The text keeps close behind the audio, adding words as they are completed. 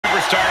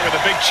superstar with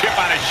a big chip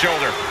on his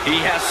shoulder.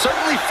 He has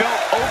certainly felt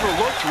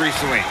overlooked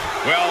recently.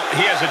 Well,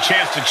 he has a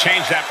chance to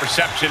change that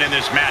perception in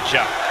this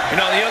matchup.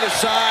 And on the other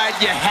side,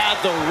 you have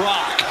The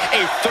Rock,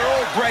 a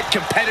thoroughbred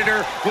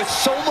competitor with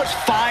so much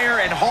fire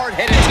and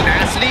hard-headed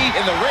tenacity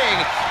in the ring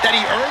that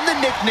he earned the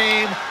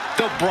nickname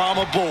the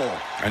Brahma Bull.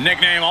 A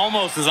nickname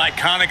almost as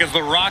iconic as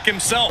The Rock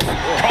himself.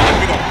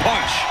 Caught with a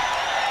punch.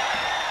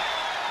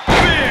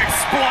 Big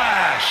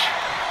splash.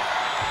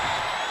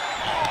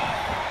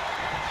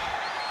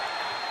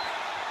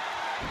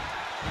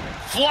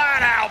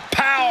 Flat out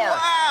power.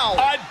 Wow.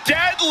 A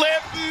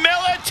deadlift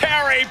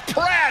military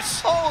press.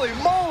 Holy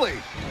moly.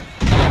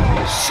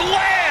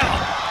 Slam.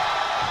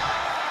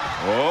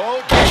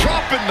 Oh,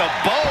 dropping the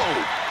bow.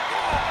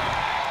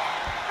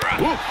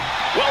 Ooh,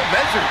 well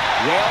measured.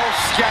 Well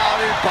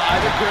scouted by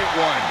the Great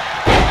One.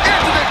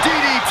 Into the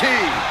DDT.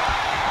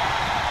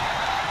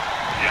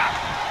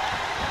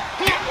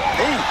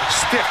 Ooh,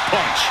 stiff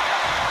punch.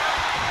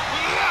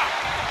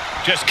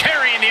 Just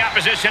carrying the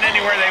opposition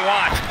anywhere they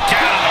want.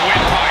 Down on the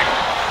windpipe.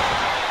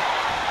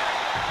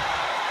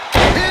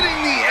 Hitting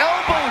the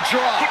elbow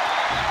drop.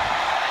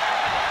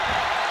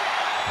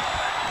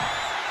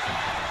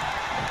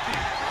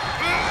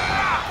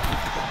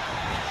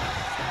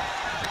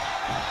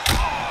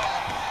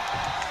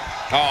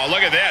 Oh,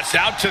 look at this.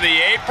 Out to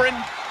the apron.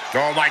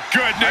 Oh, my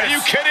goodness. Are you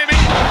kidding me?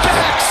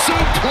 Back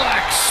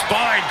suplex.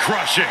 Spine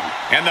crushing.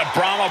 And the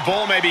Brahma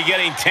Bull may be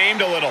getting tamed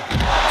a little.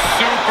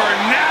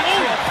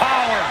 Supernatural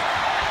power.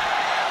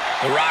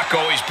 The Rock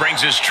always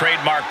brings his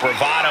trademark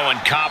bravado and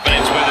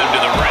confidence with him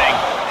to the ring.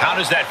 How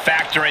does that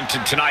factor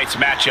into tonight's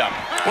matchup?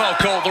 Well,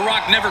 Cole, The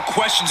Rock never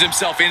questions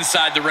himself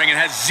inside the ring and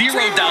has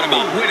zero doubt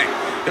about winning.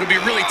 It'll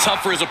be really tough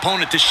for his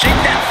opponent to shake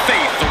that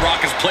faith The Rock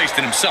has placed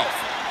in himself.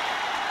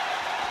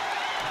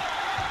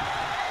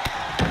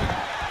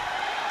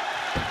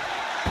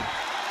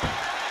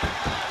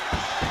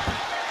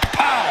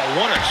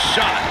 What a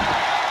shot.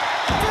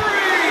 3.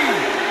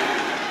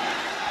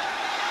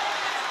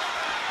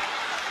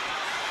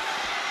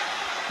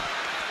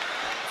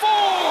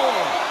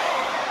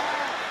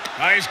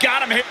 He's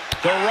got him hit.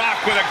 The Rock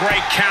with a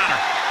great counter.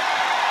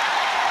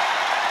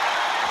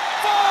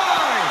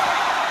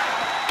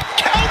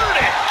 5. Countered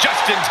it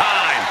just in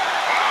time.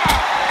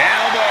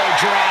 Elbow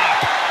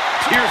drop.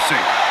 Piercing.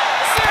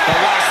 The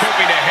Rock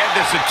hoping to head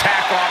this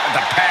attack off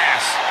at the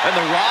pass. And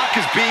The Rock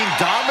is being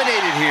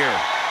dominated here.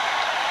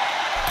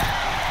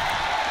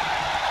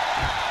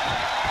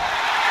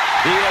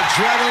 The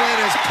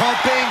adrenaline is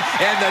pumping,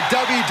 and the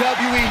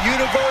WWE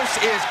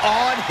Universe is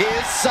on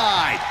his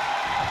side.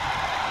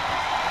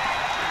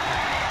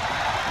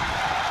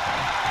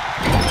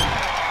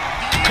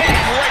 Caught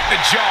him right in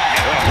the jaw.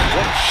 Oh,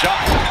 what a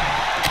shot.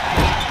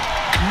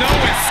 No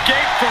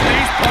escape from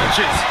these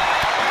punches.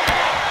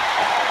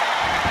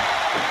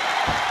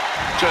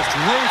 Just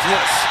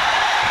ruthless.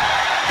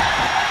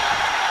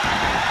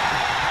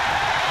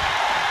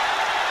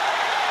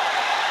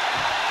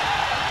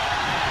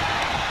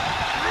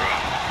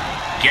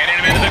 Getting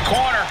him into the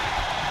corner.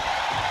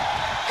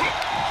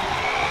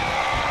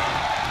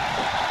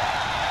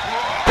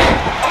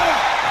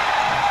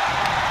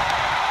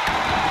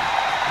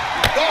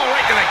 Oh,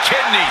 right to the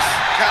kidneys.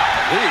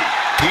 Golly.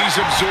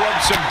 He's absorbed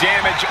some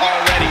damage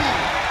already.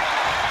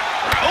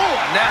 Oh,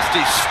 a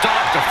nasty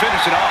stop to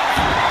finish it off.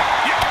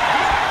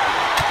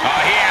 Oh,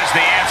 he has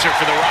the answer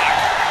for The Rock.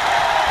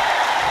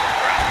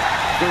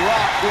 The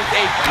Rock with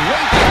a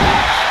great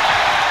finish.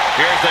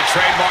 Here's the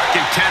trademark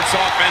intense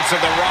offense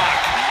of The Rock.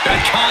 That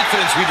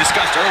confidence we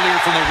discussed earlier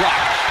from The Rock,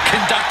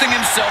 conducting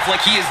himself like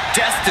he is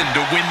destined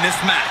to win this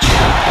match.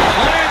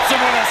 Plants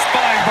him with a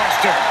spine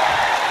buster.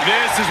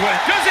 This is what...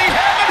 Does he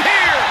have him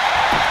here?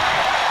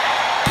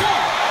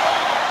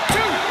 1,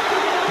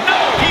 2. No,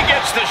 he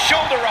gets the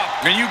shoulder up.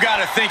 And you got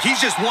to think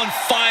he's just one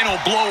final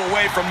blow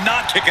away from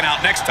not kicking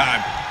out next time.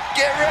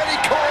 Get ready,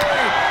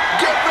 Corey.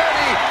 Get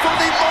ready for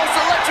the most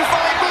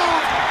electrifying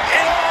move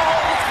in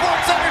all of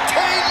sports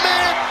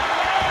entertainment.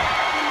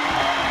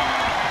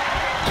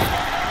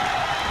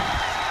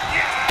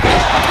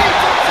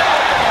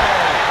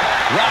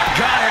 Rock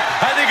got it.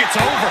 I think it's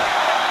over.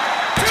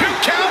 2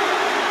 count.